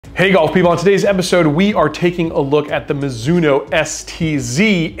Hey golf people, on today's episode we are taking a look at the Mizuno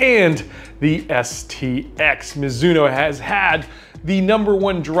STZ and the STX. Mizuno has had the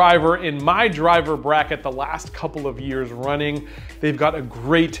 #1 driver in my driver bracket the last couple of years running. They've got a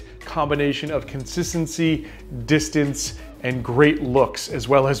great combination of consistency, distance, and great looks, as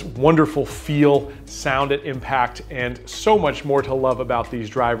well as wonderful feel, sound at impact, and so much more to love about these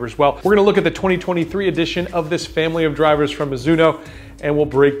drivers. Well, we're gonna look at the 2023 edition of this family of drivers from Mizuno, and we'll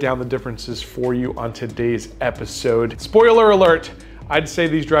break down the differences for you on today's episode. Spoiler alert, I'd say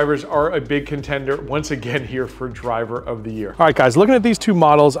these drivers are a big contender once again here for driver of the year. All right guys, looking at these two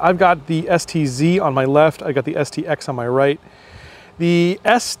models, I've got the STZ on my left, I've got the STX on my right. The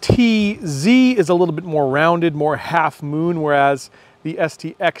STZ is a little bit more rounded, more half moon, whereas the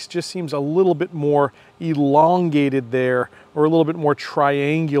STX just seems a little bit more elongated there, or a little bit more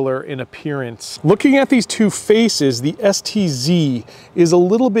triangular in appearance. Looking at these two faces, the STZ is a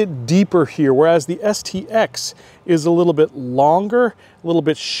little bit deeper here, whereas the STX is a little bit longer, a little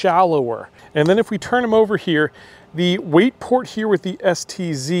bit shallower. And then if we turn them over here, the weight port here with the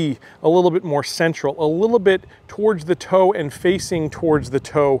STZ, a little bit more central, a little bit towards the toe and facing towards the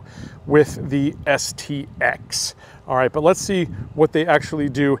toe with the STX. All right, but let's see what they actually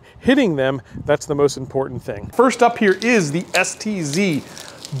do hitting them. That's the most important thing. First up here is the STZ.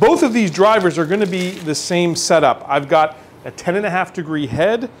 Both of these drivers are gonna be the same setup. I've got a 10.5 degree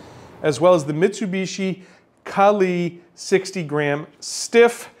head, as well as the Mitsubishi Kali 60 gram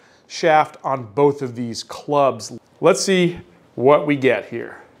stiff shaft on both of these clubs. Let's see what we get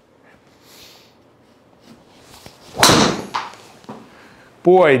here.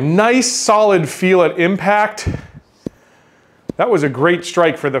 Boy, nice solid feel at impact. That was a great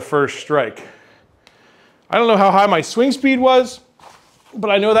strike for the first strike. I don't know how high my swing speed was, but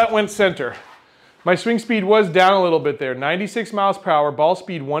I know that went center. My swing speed was down a little bit there. 96 miles per hour, ball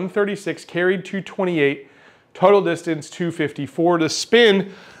speed 136, carried 228, total distance 254. To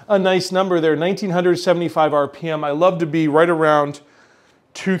spin, a nice number there, 1975 RPM. I love to be right around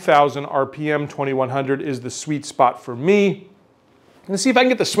 2000 RPM. 2100 is the sweet spot for me. Let's see if I can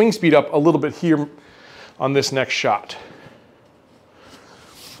get the swing speed up a little bit here on this next shot.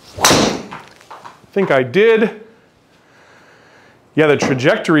 I think I did. Yeah, the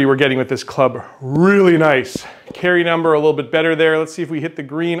trajectory we're getting with this club, really nice. Carry number a little bit better there. Let's see if we hit the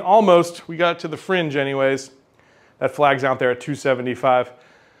green. Almost, we got to the fringe anyways. That flag's out there at 275.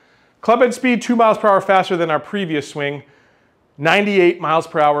 Club head speed 2 miles per hour faster than our previous swing. 98 miles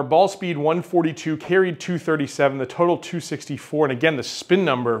per hour, ball speed 142, carried 237, the total 264. And again, the spin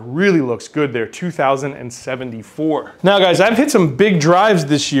number really looks good there, 2074. Now guys, I've hit some big drives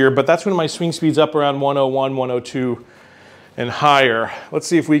this year, but that's when my swing speed's up around 101, 102 and higher. Let's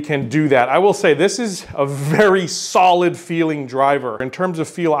see if we can do that. I will say this is a very solid feeling driver. In terms of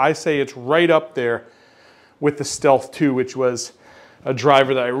feel, I say it's right up there with the Stealth 2, which was a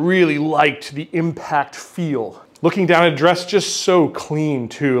driver that I really liked, the impact feel. Looking down at address, just so clean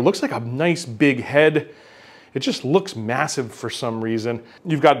too. It looks like a nice big head. It just looks massive for some reason.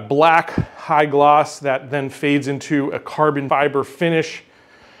 You've got black high gloss that then fades into a carbon fiber finish.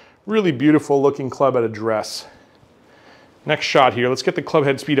 Really beautiful looking club at address. Next shot here, let's get the club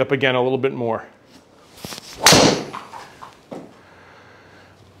head speed up again a little bit more.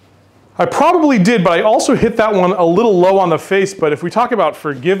 I probably did, but I also hit that one a little low on the face, but if we talk about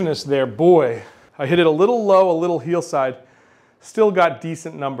forgiveness there, boy, I hit it a little low, a little heel side, still got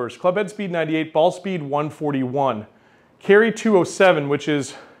decent numbers. Club head speed 98, ball speed 141. Carry 207, which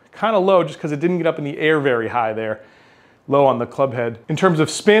is kind of low just because it didn't get up in the air very high there. Low on the club head. In terms of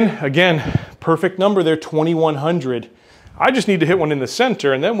spin, again, perfect number there, 2100. I just need to hit one in the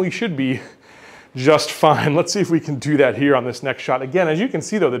center and then we should be just fine. Let's see if we can do that here on this next shot. Again, as you can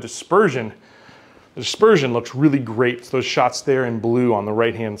see though, the dispersion looks really great. It's those shots there in blue on the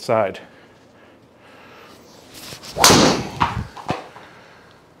right-hand side.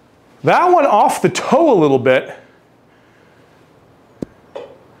 That one off the toe a little bit.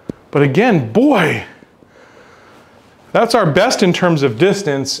 But again, boy, that's our best in terms of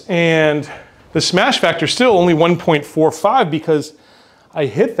distance, and the smash factor still only 1.45 because I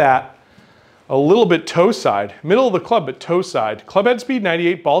hit that a little bit toe side, middle of the club, but toe side. Club head speed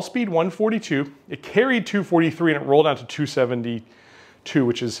 98, ball speed 142. It carried 243 and it rolled out to 272,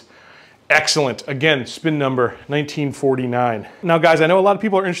 which is excellent. Again, spin number 1949. Now guys, I know a lot of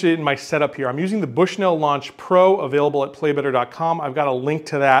people are interested in my setup here. I'm using the Bushnell Launch Pro, available at playbetter.com. I've got a link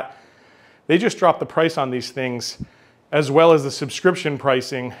to that. They just dropped the price on these things, as well as the subscription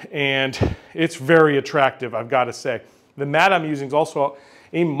pricing, and it's very attractive, I've got to say. The mat I'm using is also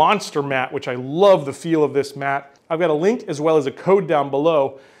a monster mat, which I love the feel of this mat. I've got a link as well as a code down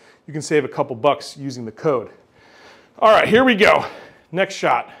below you can save a couple bucks using the code. All right, here we go. Next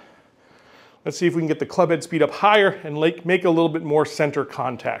shot. Let's see if we can get the club head speed up higher and make a little bit more center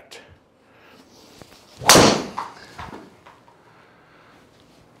contact.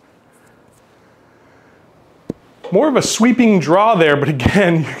 More of a sweeping draw there, but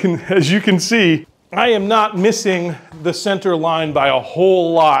again, as you can see, I am not missing the center line by a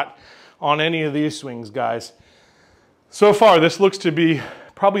whole lot on any of these swings, guys. So far, this looks to be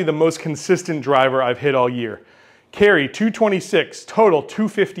probably the most consistent driver I've hit all year. Carry 226, total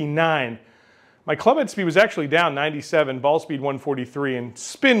 259. My club head speed was actually down 97, ball speed 143, and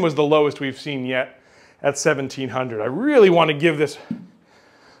spin was the lowest we've seen yet at 1700. I really want to give this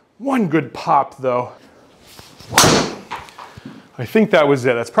one good pop though. I think that was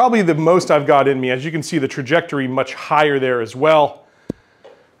it. That's probably the most I've got in me. As you can see, the trajectory much higher there as well.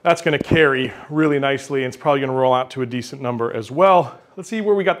 That's going to carry really nicely, and it's probably going to roll out to a decent number as well. Let's see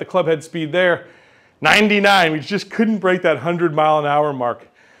where we got the club head speed there. 99. We just couldn't break that 100-mile-an-hour mark.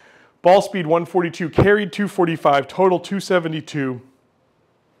 Ball speed 142, carried 245, total 272.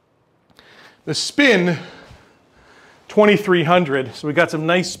 The spin 2300, so we got some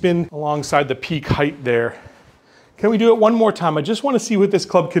nice spin alongside the peak height there. Can we do it one more time? I just want to see what this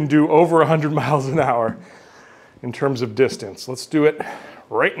club can do over 100 miles an hour in terms of distance. Let's do it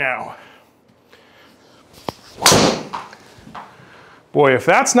right now. Boy, if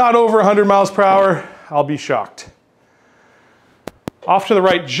that's not over 100 miles per hour, I'll be shocked. Off to the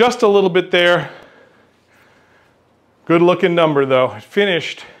right just a little bit there. Good looking number though. It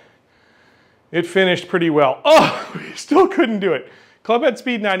finished pretty well. Oh, we still couldn't do it. Club head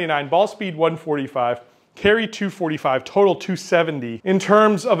speed 99, ball speed 145. Carry 245, total 270. In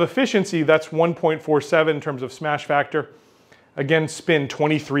terms of efficiency, that's 1.47 in terms of smash factor. Again, spin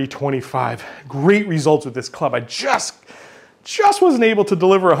 2325. Great results with this club. I just wasn't able to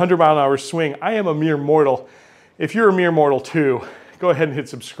deliver a 100-mile-an-hour swing. I am a mere mortal. If you're a mere mortal too, go ahead and hit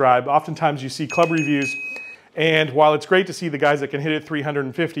subscribe. Oftentimes you see club reviews, and while it's great to see the guys that can hit it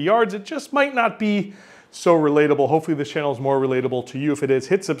 350 yards, it just might not be so relatable. Hopefully this channel is more relatable to you. If it is,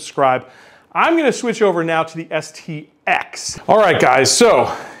 hit subscribe. I'm going to switch over now to the STX. All right, guys,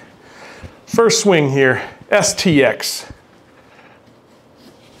 so first swing here, STX.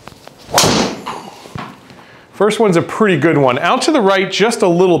 First one's a pretty good one. Out to the right just a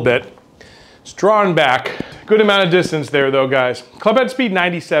little bit. It's drawn back. Good amount of distance there though, guys. Club head speed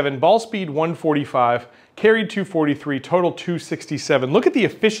 97, ball speed 145, carried 243, total 267. Look at the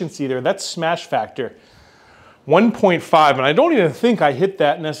efficiency there. That's smash factor. 1.5, and I don't even think I hit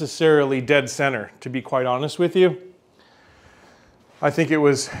that necessarily dead center, to be quite honest with you. I think it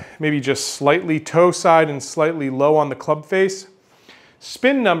was maybe just slightly toe side and slightly low on the club face.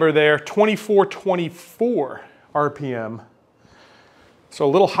 Spin number there, 2424 RPM. So a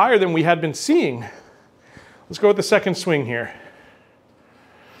little higher than we had been seeing. Let's go with the second swing here.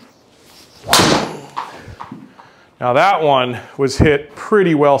 Now that one was hit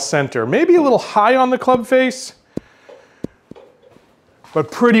pretty well center. Maybe a little high on the club face,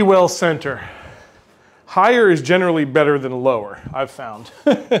 but pretty well center. Higher is generally better than lower, I've found.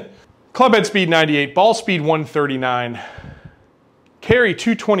 Club head speed 98, ball speed 139, carry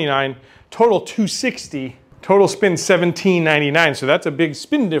 229, total 260, total spin 1799, so that's a big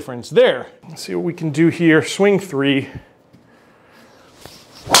spin difference there. Let's see what we can do here. Swing 3.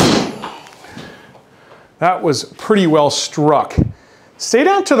 That was pretty well struck. Stay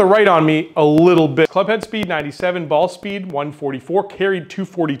down to the right on me a little bit. Club head speed 97, ball speed 144, carried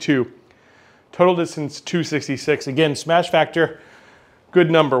 242. Total distance 266. Again, smash factor,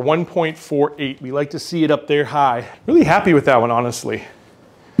 good number, 1.48. We like to see it up there high. Really happy with that one, honestly.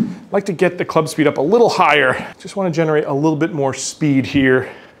 I'd like to get the club speed up a little higher. Just want to generate a little bit more speed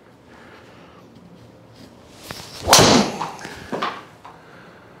here.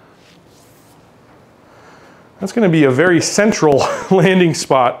 That's going to be a very central landing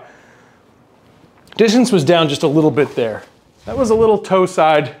spot. Distance was down just a little bit there. That was a little toe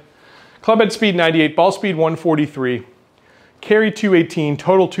side. Club head speed 98, ball speed 143, carry 218,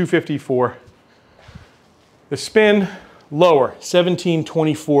 total 254. The spin, lower,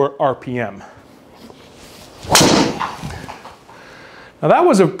 1724 RPM. Now that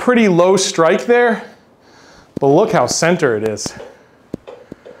was a pretty low strike there, but look how center it is.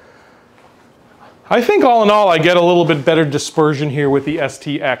 I think all in all, I get a little bit better dispersion here with the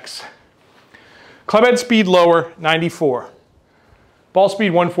STX. Club head speed lower, 94. Ball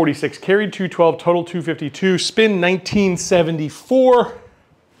speed 146, carried 212, total 252, spin 1974.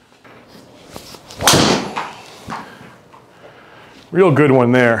 Real good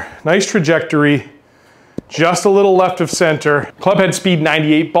one there. Nice trajectory. Just a little left of center. Club head speed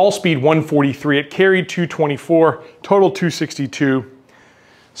 98, ball speed 143. It carried 224, total 262.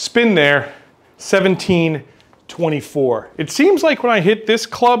 Spin there, 1724. It seems like when I hit this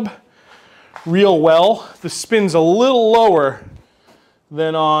club real well, the spin's a little lower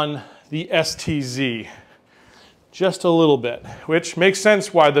than on the STZ. Just a little bit, which makes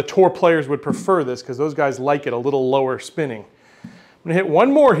sense why the tour players would prefer this, because those guys like it a little lower spinning. I'm gonna hit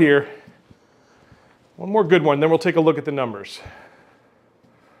one more here. One more good one, then we'll take a look at the numbers.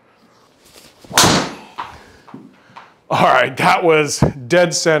 All right, that was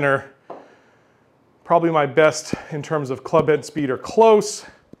dead center. Probably my best in terms of club head speed or close.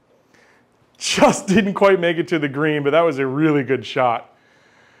 Just didn't quite make it to the green, but that was a really good shot.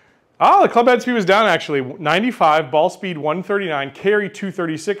 Oh, the club head speed was down actually. 95, ball speed 139, carry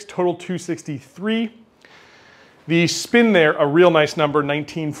 236, total 263. The spin there, a real nice number,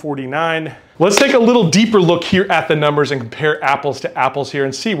 1949. Let's take a little deeper look here at the numbers and compare apples to apples here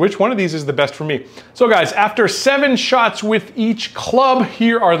and see which one of these is the best for me. So guys, after 7 shots with each club,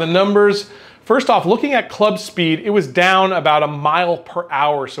 here are the numbers. First off, looking at club speed, it was down about a mile per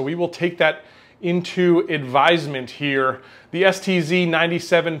hour. So we will take that into advisement here. The STZ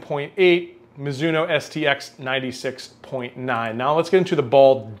 97.8, Mizuno STX 96.9. Now let's get into the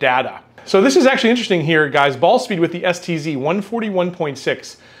ball data. So this is actually interesting here, guys. Ball speed with the STZ,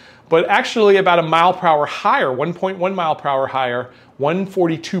 141.6, but actually about a mile per hour higher, 1.1 mile per hour higher,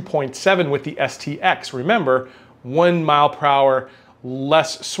 142.7 with the STX. Remember, 1 mile per hour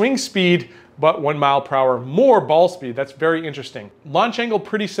less swing speed, but 1 mile per hour more ball speed. That's very interesting. Launch angle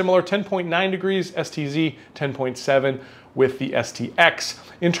pretty similar, 10.9 degrees, STZ 10.7 with the STX.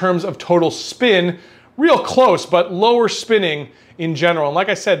 In terms of total spin, real close, but lower spinning in general. And like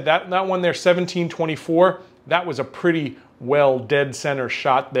I said, that one there, 1724, that was a pretty well dead center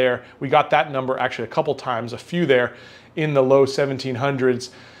shot there. We got that number actually a couple times, a few there in the low 1700s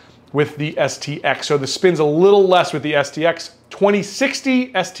with the STX. So the spin's a little less with the STX.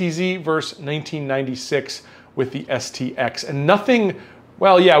 2060 STZ versus 1996 with the STX. And nothing,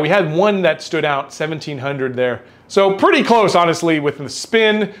 well, yeah, we had one that stood out, 1700 there. So pretty close, honestly, with the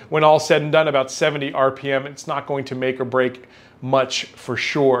spin, when all said and done, about 70 RPM. It's not going to make or break much for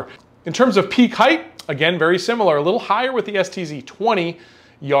sure. In terms of peak height, again, very similar, a little higher with the STZ, 20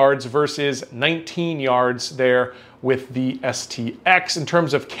 yards versus 19 yards there with the STX. In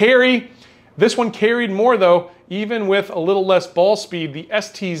terms of carry, this one carried more though, even with a little less ball speed. The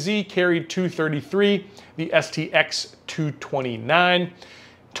STZ carried 233, the STX 229.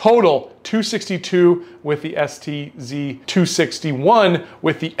 Total 262 with the STZ, 261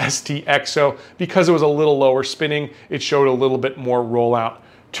 with the STX. So because it was a little lower spinning, it showed a little bit more rollout.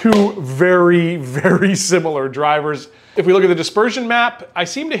 Two very, very similar drivers. If we look at the dispersion map, I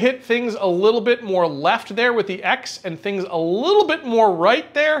seem to hit things a little bit more left there with the X and things a little bit more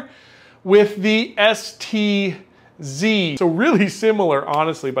right there with the STZ. So really similar,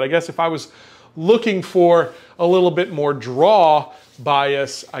 honestly, but I guess if I was looking for a little bit more draw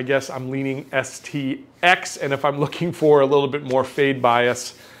bias, I guess I'm leaning STX, and if I'm looking for a little bit more fade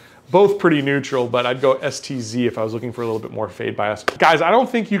bias, both pretty neutral, but I'd go STZ if I was looking for a little bit more fade bias. Guys, I don't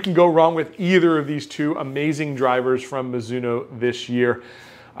think you can go wrong with either of these two amazing drivers from Mizuno this year.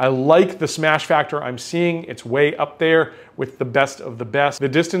 I like the smash factor I'm seeing. It's way up there with the best of the best. The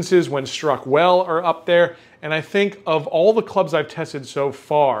distances when struck well are up there, and I think of all the clubs I've tested so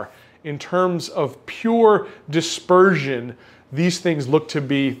far, in terms of pure dispersion, these things look to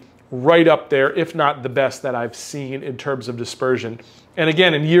be right up there, if not the best that I've seen in terms of dispersion. And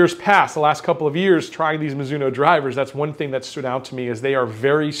again, in years past, the last couple of years, trying these Mizuno drivers, that's one thing that stood out to me, is they are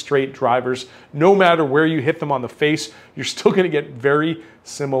very straight drivers. No matter where you hit them on the face, you're still gonna get very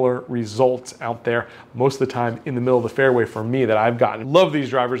similar results out there, most of the time in the middle of the fairway for me that I've gotten. Love these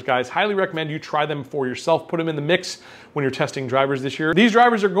drivers, guys. Highly recommend you try them for yourself. Put them in the mix when you're testing drivers this year. These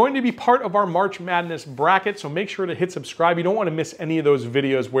drivers are going to be part of our March Madness bracket, so make sure to hit subscribe. You don't want to miss any of those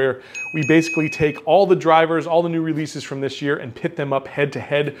videos where we basically take all the drivers, all the new releases from this year, and pit them up head to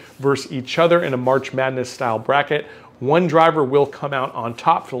head versus each other in a March Madness style bracket. One driver will come out on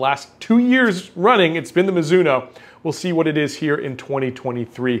top. For the last 2 years running, it's been the Mizuno. We'll see what it is here in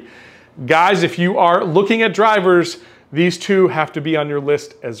 2023. Guys, if you are looking at drivers, these two have to be on your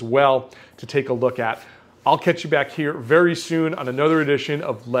list as well to take a look at. I'll catch you back here very soon on another edition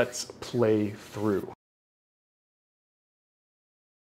of Let's Play Through.